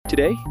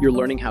Today, you're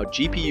learning how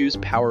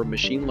GPUs power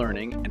machine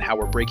learning and how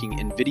we're breaking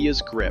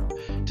Nvidia's grip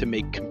to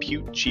make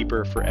compute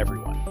cheaper for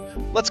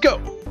everyone. Let's go!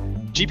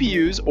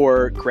 GPUs,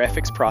 or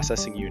graphics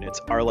processing units,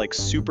 are like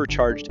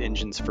supercharged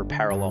engines for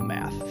parallel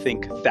math.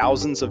 Think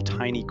thousands of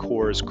tiny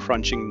cores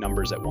crunching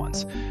numbers at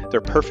once.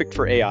 They're perfect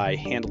for AI,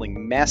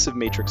 handling massive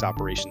matrix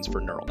operations for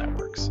neural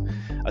networks.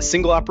 A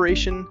single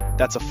operation,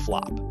 that's a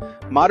flop.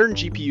 Modern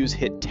GPUs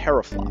hit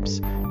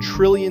teraflops,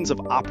 trillions of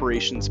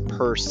operations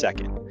per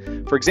second.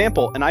 For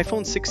example, an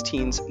iPhone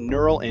 16's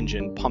neural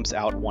engine pumps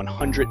out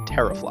 100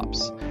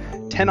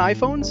 teraflops. 10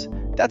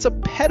 iPhones? That's a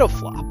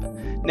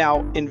petaflop.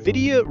 Now,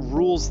 Nvidia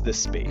rules this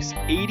space,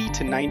 80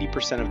 to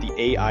 90% of the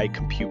AI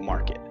compute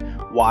market.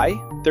 Why?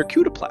 Their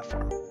CUDA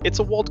platform. It's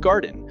a walled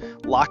garden,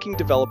 locking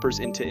developers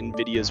into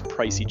Nvidia's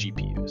pricey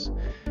GPUs.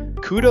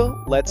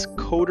 CUDA lets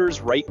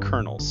coders write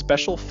kernels,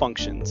 special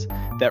functions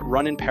that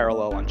run in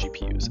parallel on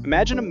GPUs.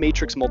 Imagine a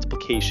matrix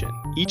multiplication.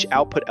 Each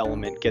output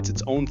element gets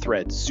its own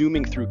thread,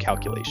 zooming through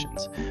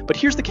calculations. But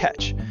here's the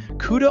catch.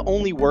 CUDA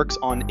only works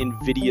on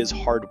Nvidia's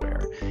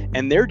hardware,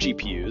 and their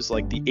GPUs,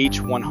 like the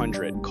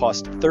H100,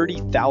 cost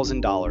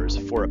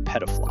 $30,000 for a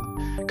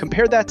petaflop.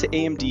 Compare that to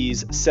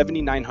AMD's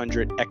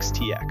 7900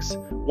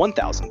 XTX,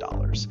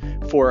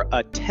 $1,000 for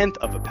a tenth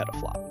of a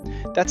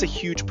petaflop. That's a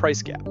huge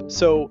price gap.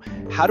 So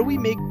how do we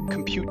make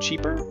compute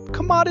cheaper?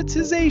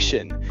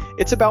 Commoditization.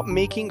 It's about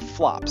making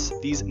flops,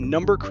 these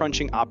number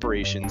crunching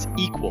operations,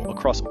 equal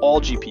across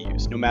all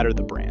GPUs, no matter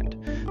the brand.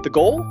 The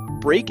goal?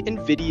 Break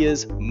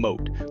Nvidia's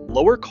moat,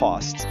 lower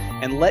costs,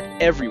 and let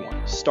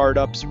everyone,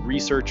 startups,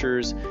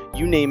 researchers,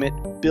 you name it,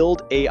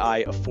 build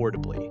AI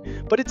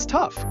affordably. But it's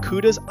tough.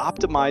 CUDA's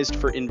optimized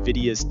for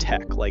Nvidia's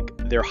tech, like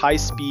their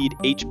high-speed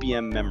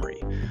HBM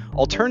memory.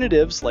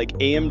 Alternatives like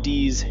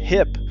AMD's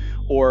HIP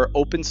or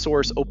open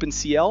source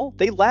OpenCL,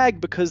 they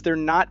lag because they're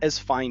not as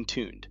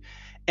fine-tuned.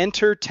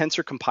 Enter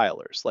Tensor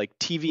compilers like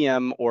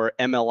TVM or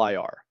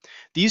MLIR.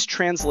 These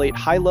translate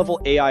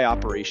high-level AI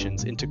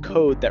operations into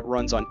code that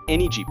runs on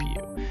any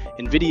GPU.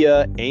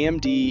 Nvidia,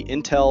 AMD,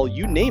 Intel,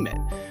 you name it.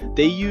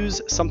 They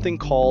use something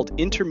called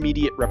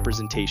intermediate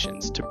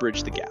representations to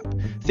bridge the gap.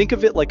 Think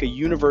of it like a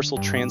universal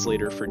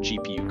translator for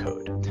GPU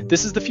code.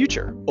 This is the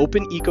future.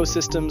 Open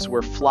ecosystems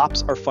where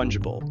flops are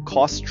fungible,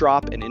 costs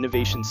drop, and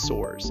innovation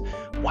soars.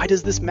 Why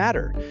does this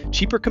matter?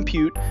 Cheaper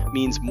compute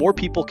means more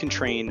people can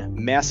train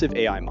massive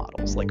AI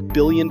models, like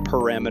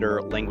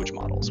billion-parameter language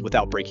models,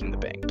 without breaking the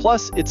bank.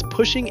 Plus, it's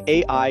pushing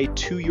AI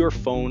to your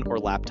phone or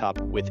laptop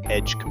with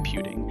edge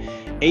computing.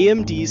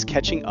 AMD's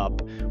catching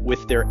up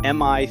with their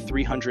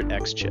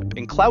MI300X chip,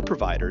 and cloud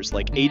providers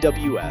like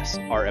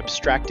AWS are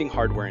abstracting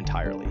hardware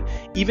entirely.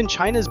 Even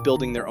China's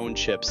building their own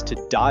chips to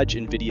dodge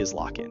Nvidia's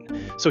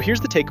lock-in. So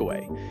here's the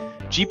takeaway.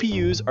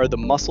 GPUs are the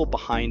muscle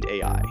behind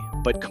AI,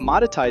 but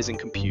commoditizing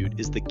compute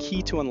is the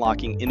key to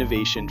unlocking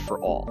innovation for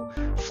all.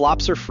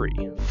 Flops are free.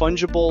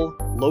 Fungible,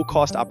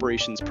 low-cost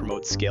operations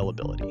promote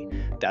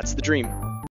scalability. That's the dream.